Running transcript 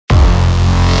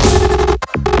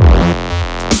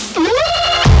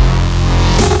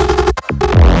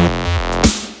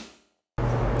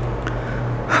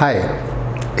Hi,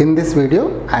 in this video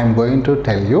I am going to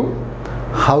tell you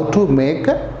how to make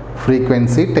a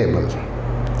frequency table.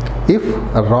 If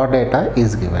raw data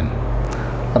is given,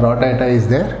 raw data is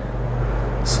there,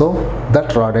 so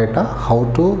that raw data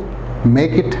how to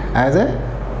make it as a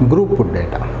group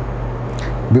data.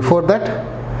 Before that,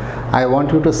 I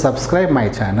want you to subscribe my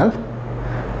channel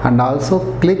and also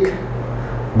click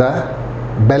the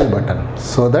bell button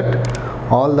so that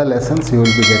all the lessons you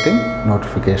will be getting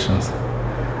notifications.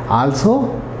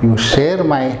 Also, you share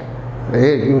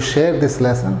this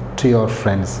lesson to your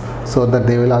friends so that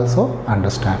they will also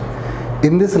understand.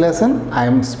 In this lesson, I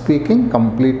am speaking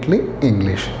completely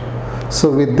English.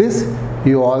 So with this,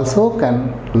 you also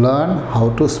can learn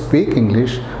how to speak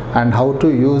English and how to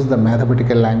use the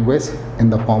mathematical language in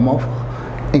the form of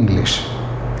English.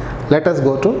 Let us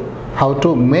go to how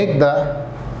to make the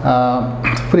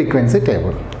frequency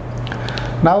table.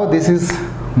 Now this is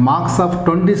marks of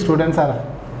 20 students are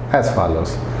as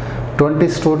follows. 20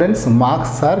 students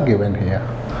marks are given here.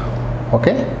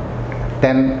 Okay,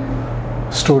 10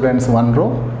 students one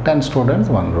row, 10 students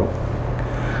one row.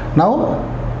 Now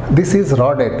this is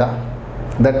raw data.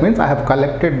 That means I have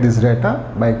collected this data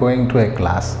by going to a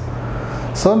class.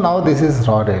 So now this is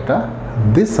raw data.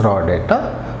 This raw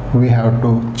data we have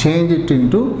to change it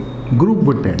into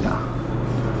group data.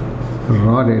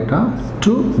 Raw data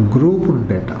to group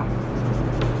data.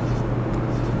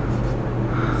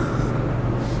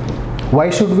 Why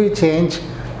should we change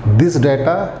this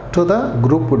data to the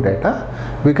group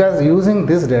data? Because using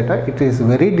this data it is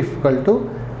very difficult to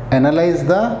analyze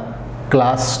the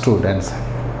class students.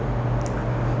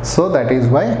 So that is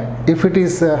why if it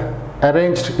is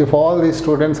arranged, if all these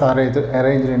students are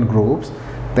arranged in groups,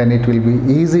 then it will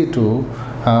be easy to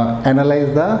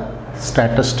analyze the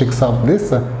statistics of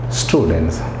these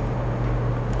students.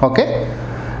 Okay,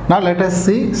 now let us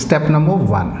see step number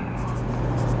 1.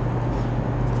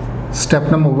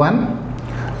 Step number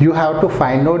 1, you have to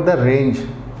find out the range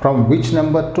from which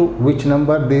number to which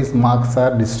number these marks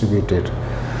are distributed.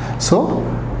 So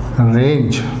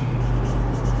range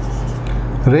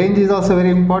is also very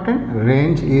important.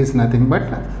 Range is nothing but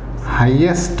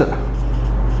highest.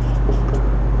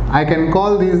 I can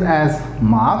call these as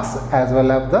marks as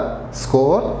well as the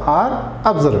score or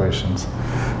observations.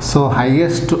 So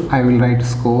highest I will write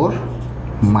score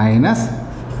minus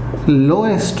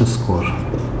lowest score.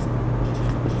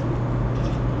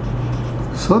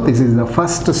 So this is the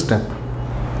first step.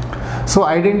 So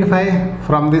identify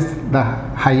from this the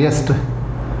highest.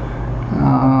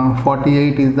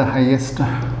 48 is the highest.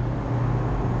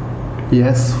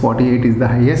 Yes, 48 is the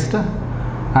highest,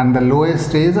 and the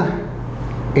lowest is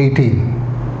 18.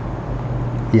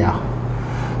 Yeah.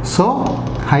 So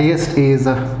highest is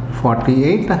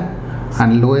 48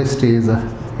 and lowest is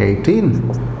 18,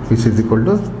 which is equal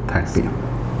to 30.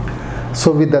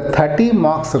 So with the 30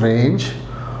 marks range,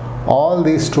 all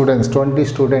these students, 20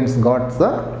 students got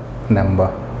the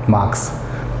marks.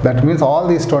 That means all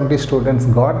these 20 students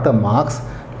got the marks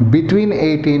between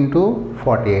 18 to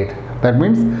 48. That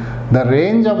means the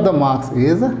range of the marks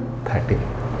is 30.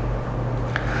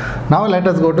 Now let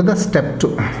us go to the step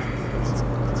 2.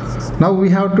 Now we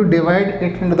have to divide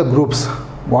it into the groups.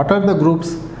 What are the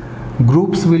groups?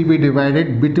 Groups will be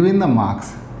divided between the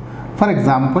marks. For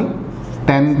example,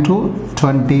 10 to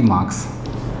 20 marks.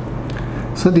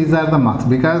 So these are the marks,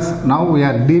 because now we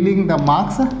are dealing the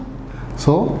marks.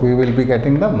 So we will be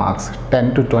getting the marks.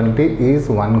 10 to 20 is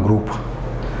one group.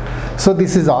 So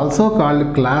this is also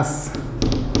called class.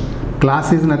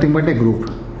 Class is nothing but a group.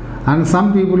 And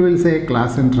some people will say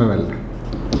class interval.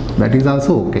 That is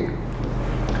also okay.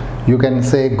 You can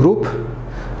say group,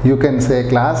 you can say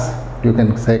class, you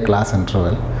can say class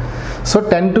interval. So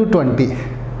 10 to 20.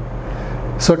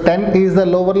 So 10 is the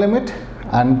lower limit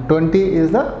and 20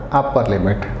 is the upper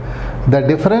limit. The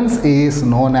difference is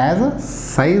known as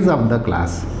size of the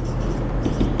class.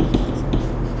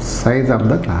 Size of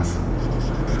the class.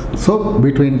 So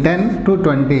between 10 to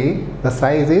 20, the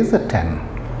size is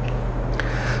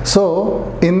 10.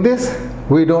 So in this,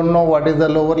 we don't know what is the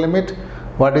lower limit,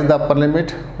 what is the upper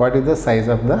limit, what is the size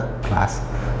of the class.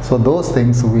 So those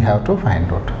things we have to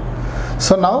find out.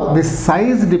 So now this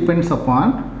size depends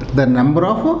upon the number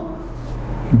of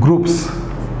groups.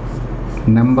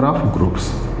 Number of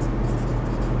groups.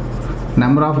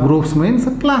 Number of groups means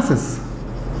classes.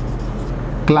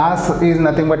 Class is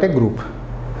nothing but a group.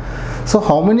 So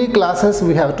how many classes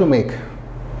we have to make?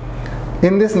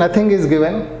 In this nothing is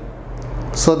given.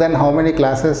 So then how many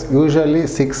classes? Usually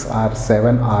 6 or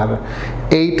 7 or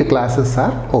 8 classes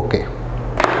are okay.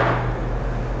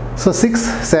 So 6,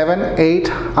 7,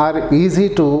 8 are easy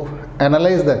to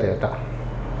analyze the data.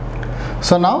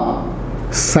 So now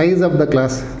size of the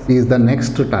class is the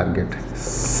next target.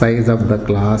 Size of the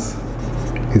class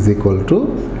is equal to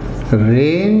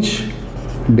range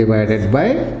divided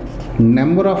by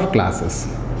number of classes,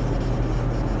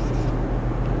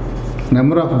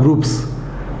 number of groups,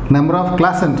 number of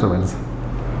class intervals.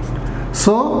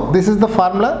 So this is the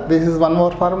formula, this is one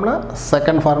more formula,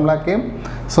 second formula came.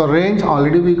 So range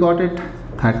already we got it,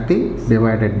 30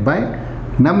 divided by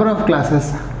number of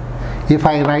classes. If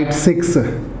I write 6,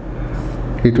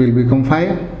 it will become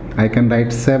 5. I can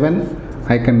write 7,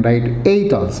 I can write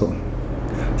 8 also.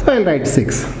 So I'll write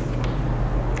 6.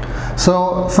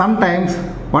 So sometimes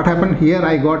what happened here,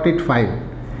 I got it 5.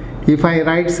 If I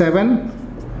write 7,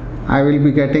 I will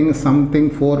be getting something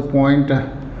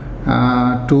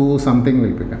 4.2 something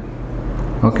will become.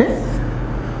 Okay.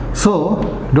 So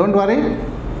don't worry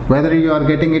whether you are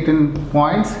getting it in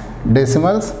points,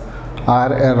 decimals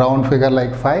or a round figure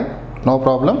like 5, no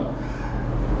problem.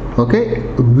 Okay,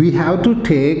 we have to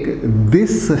take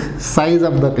this size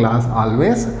of the class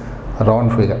always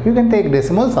round figure. You can take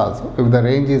decimals also. If the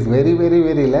range is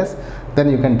very less, then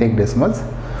you can take decimals.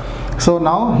 So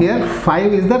now here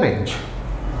 5 is the range,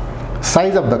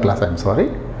 size of the class, I'm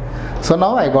sorry. So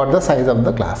now I got the size of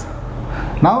the class.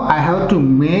 Now I have to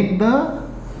make the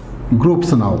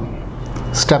groups now.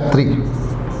 Step 3.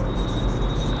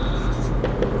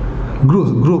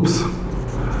 Groups.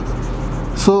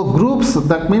 So groups,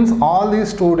 that means all these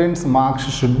students' marks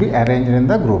should be arranged in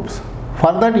the groups.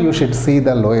 For that you should see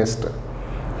the lowest.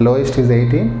 Lowest is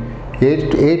 18.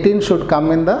 18 should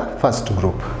come in the first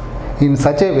group. In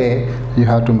such a way you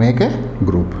have to make a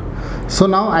group. So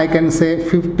now I can say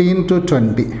 15 to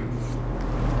 20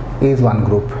 is one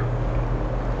group.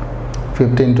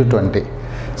 15 to 20.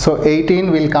 So 18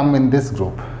 will come in this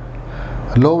group.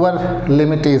 Lower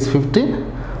limit is 15,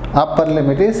 upper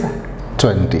limit is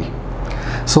 20.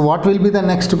 So what will be the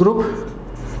next group?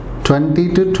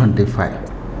 20 to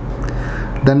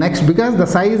 25. The next, because the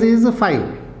size is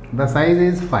 5. The size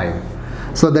is 5.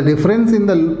 So the difference in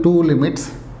the two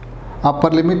limits, upper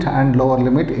limit and lower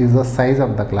limit, is the size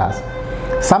of the class.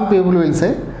 Some people will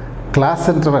say class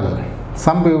interval.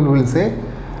 Some people will say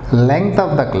length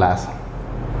of the class.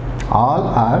 All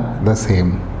are the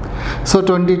same. So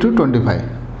 20 to 25.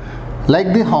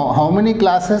 Like the how many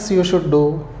classes you should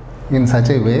do? In such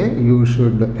a way you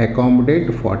should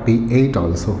accommodate 48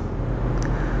 also.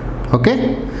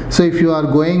 Okay. So if you are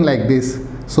going like this,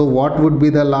 so what would be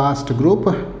the last group?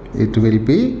 It will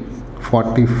be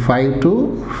 45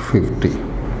 to 50.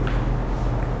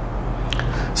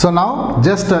 So now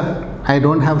just I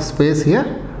don't have space here.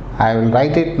 I will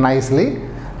write it nicely.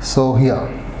 So here,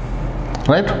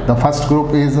 right, the first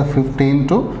group is 15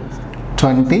 to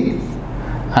 20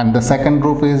 and the second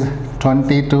group is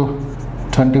 20 to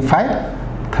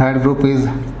 25, third group is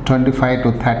 25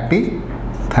 to 30,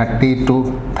 30 to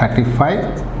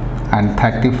 35 and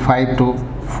 35 to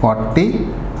 40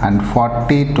 and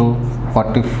 40 to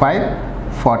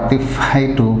 45,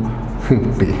 45 to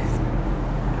 50.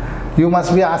 You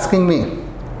must be asking me,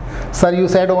 sir, you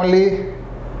said only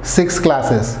 6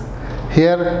 classes.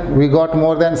 Here we got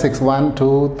more than 6. 1,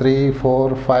 2, 3,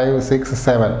 4, 5, 6,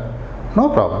 7. No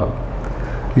problem.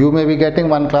 You may be getting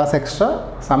one class extra,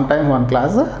 sometimes one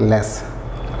class less.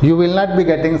 You will not be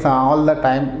getting all the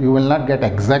time, you will not get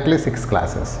exactly 6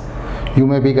 classes. You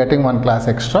may be getting one class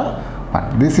extra.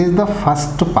 But this is the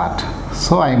first part.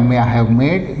 So I have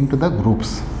made into the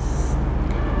groups.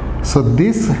 So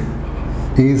this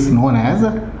is known as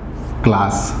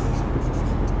class.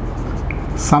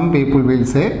 Some people will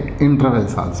say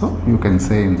intervals also. You can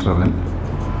say interval.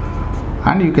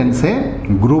 And you can say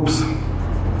groups.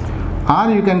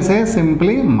 Or you can say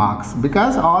simply marks,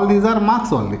 because all these are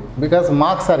marks only, because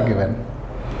marks are given.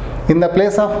 In the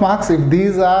place of marks, if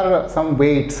these are some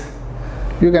weights,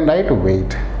 you can write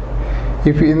weight.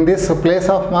 If in this place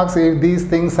of marks, if these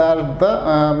things are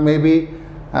the maybe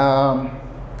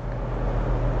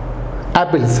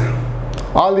apples,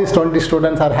 all these 20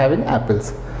 students are having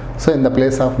apples. So in the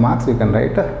place of marks, you can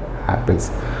write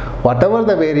apples. Whatever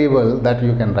the variable that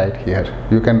you can write here,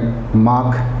 you can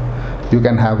mark. You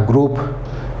can have group,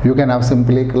 you can have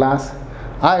simply class,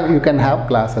 or you can have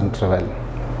class interval.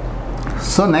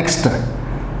 So next,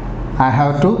 I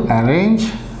have to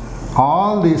arrange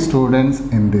all these students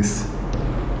in this.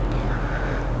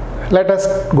 Let us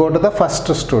go to the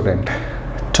first student,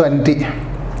 20.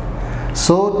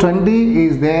 So 20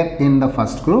 is there in the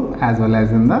first group as well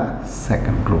as in the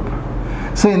second group.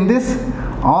 So in this,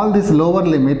 all this lower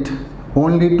limit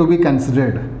only to be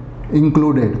considered,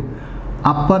 included.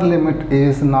 Upper limit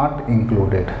is not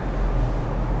included.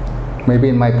 Maybe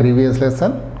in my previous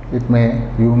lesson,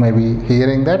 you may be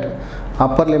hearing that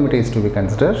upper limit is to be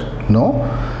considered? No,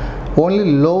 only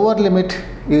lower limit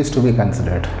is to be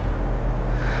considered,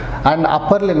 and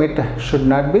upper limit should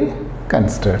not be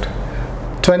considered.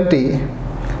 20,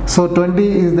 so 20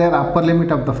 is their upper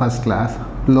limit of the first class,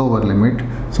 lower limit,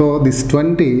 so this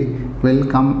 20 will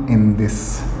come in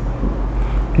this.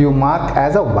 You mark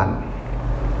as a 1.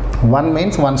 1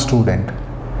 means 1 student.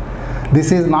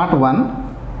 This is not 1,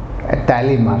 a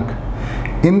tally mark.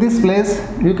 In this place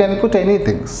you can put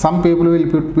anything. Some people will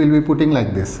be putting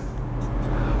like this.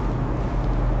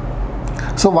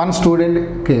 So 1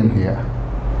 student came here.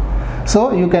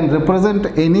 So you can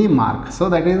represent any mark. So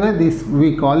that is why this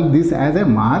we call this as a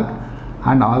mark,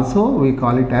 and also we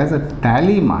call it as a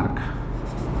tally mark.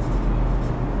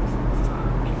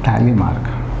 Tally mark.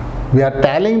 We are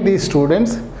tallying these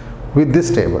students with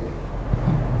this table.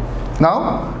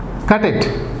 Now cut it,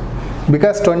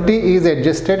 because 20 is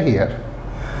adjusted here.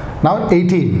 Now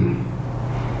 18.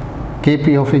 Keep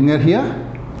your finger here.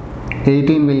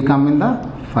 18 will come in the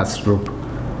first group.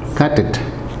 Cut it.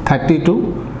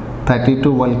 32.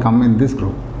 32 will come in this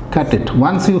group. Cut it.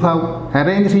 Once you have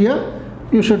arranged here,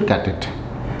 you should cut it.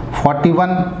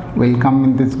 41 will come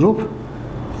in this group.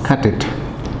 Cut it.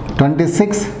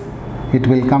 26, it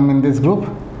will come in this group.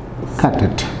 Cut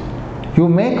it. You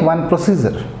make one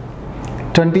procedure.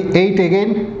 28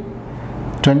 again.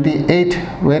 28,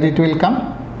 where it will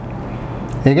come?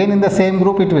 Again in the same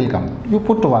group it will come. You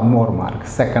put one more mark,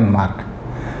 second mark.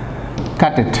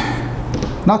 Cut it.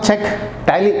 Now check,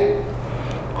 tally.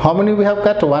 How many we have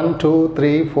cut? 1, 2,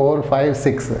 3, 4, 5,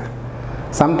 6.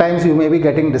 Sometimes you may be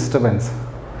getting disturbance.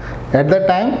 At that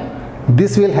time,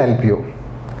 this will help you.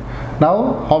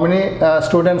 Now, how many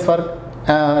students were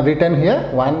written here?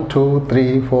 1, 2,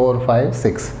 3, 4, 5,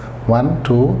 6. 1,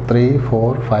 2, 3,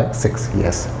 4, 5, 6.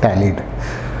 Yes, tallied.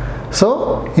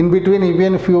 So, in between,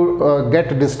 even if you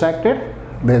get distracted,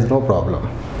 there is no problem.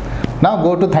 Now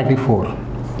go to 34.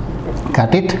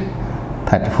 Cut it.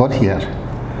 34 here.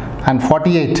 And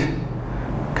 48,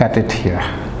 cut it here,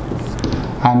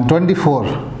 and 24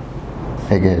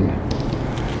 again,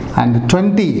 and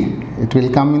 20, it will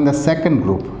come in the second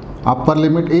group. Upper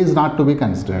limit is not to be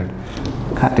considered.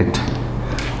 Cut it.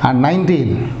 And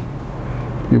 19,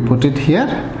 you put it here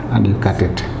and you cut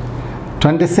it.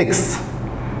 26,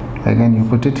 again you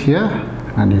put it here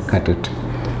and you cut it.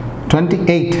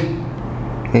 28,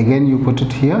 again you put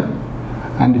it here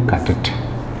and you cut it.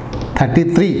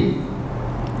 33,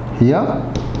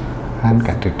 here and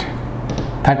cut it.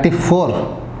 34,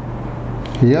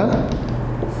 here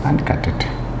and cut it.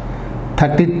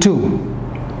 32,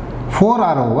 4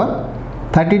 are over.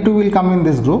 32 will come in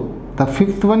this group. The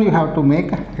fifth one you have to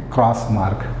make a cross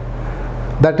mark.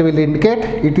 That will indicate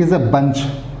it is a bunch.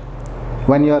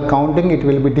 When you are counting, it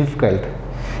will be difficult.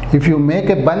 If you make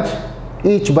a bunch,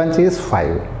 each bunch is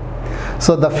 5.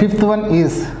 So the fifth one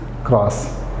is cross.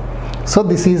 So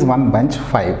this is one bunch,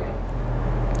 5.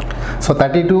 So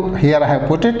 32, here I have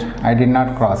put it, I did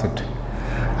not cross it.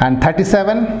 And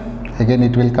 37, again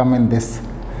it will come in this,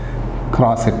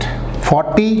 cross it.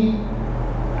 40,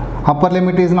 upper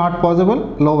limit is not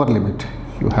possible, lower limit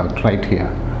you have to write here.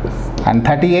 And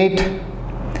 38,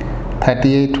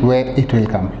 where it will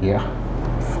come here.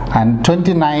 And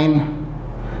 29,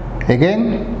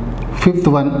 again fifth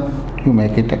one you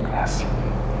make it across.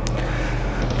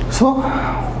 So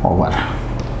over.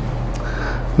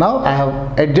 Now I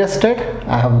have adjusted,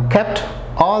 I have kept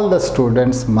all the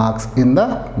students' marks in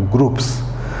the groups.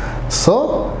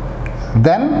 So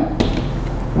then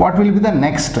what will be the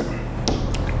next?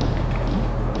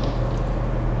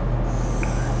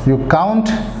 You count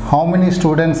how many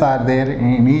students are there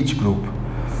in each group.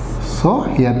 So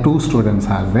here 2 students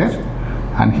are there,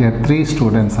 and here 3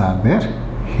 students are there,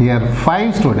 here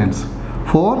 5 students,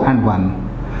 4 and 1,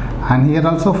 and here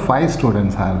also 5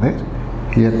 students are there,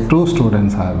 here 2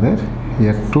 students are there,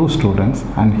 here 2 students,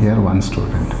 and here 1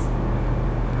 student.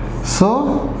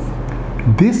 So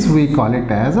this we call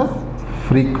it as a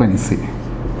frequency.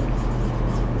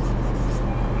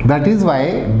 That is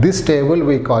why this table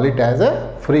we call it as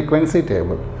a frequency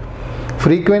table.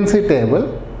 Frequency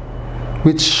table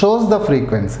which shows the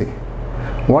frequency.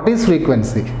 What is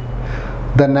frequency?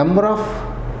 The number of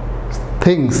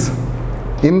things.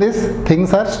 In this,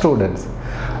 things are students.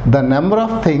 The number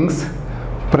of things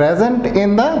present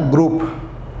in the group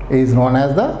is known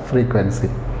as the frequency.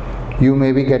 You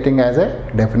may be getting as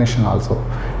a definition also.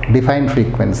 Define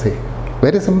frequency.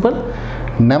 Very simple.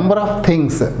 Number of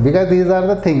things, because these are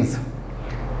the things.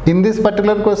 In this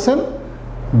particular question,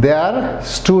 they are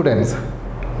students.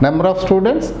 Number of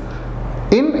students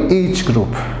in each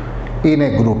group. In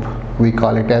a group, we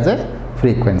call it as a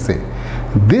frequency.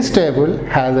 This table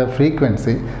has a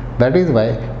frequency, That is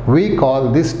why we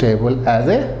call this table as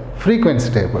a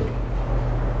frequency table.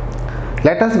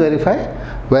 Let us verify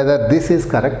whether this is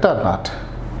correct or not.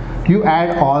 You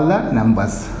add all the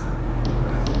numbers.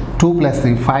 2 plus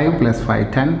 3, 5 plus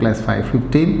 5, 10 plus 5,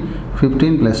 15,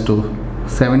 15 plus 2,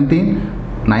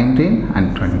 17, 19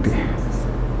 and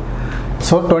 20.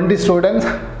 So 20 students,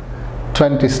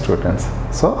 20 students.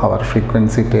 So our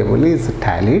frequency table is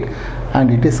tallied and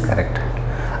it is correct.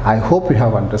 I hope you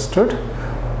have understood.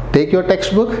 Take your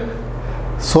textbook.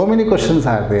 So many questions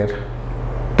are there.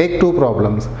 Take 2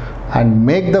 problems and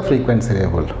make the frequency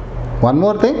table. One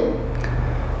more thing.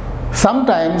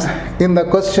 Sometimes in the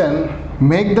question,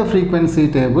 make the frequency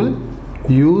table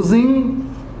using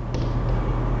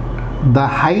the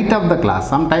height of the class.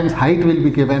 Sometimes height will be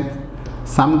given,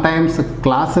 sometimes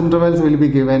class intervals will be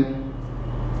given.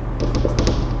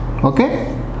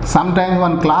 Okay, sometimes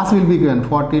one class will be given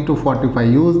 40 to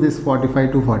 45. Use this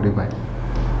 45 to 45.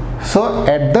 So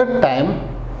at that time,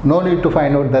 no need to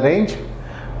find out the range,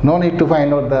 no need to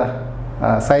find out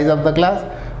the size of the class,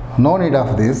 no need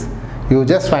of this. You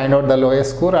just find out the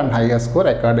lowest score and highest score.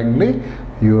 Accordingly,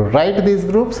 you write these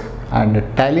groups and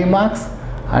tally marks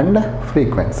and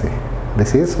frequency.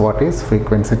 This is what is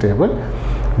frequency table.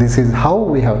 This is how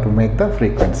we have to make the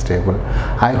frequency table.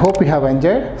 I hope you have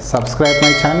enjoyed. Subscribe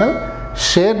my channel.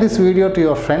 Share this video to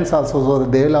your friends also so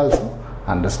that they will also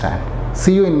understand.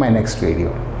 See you in my next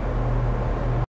video.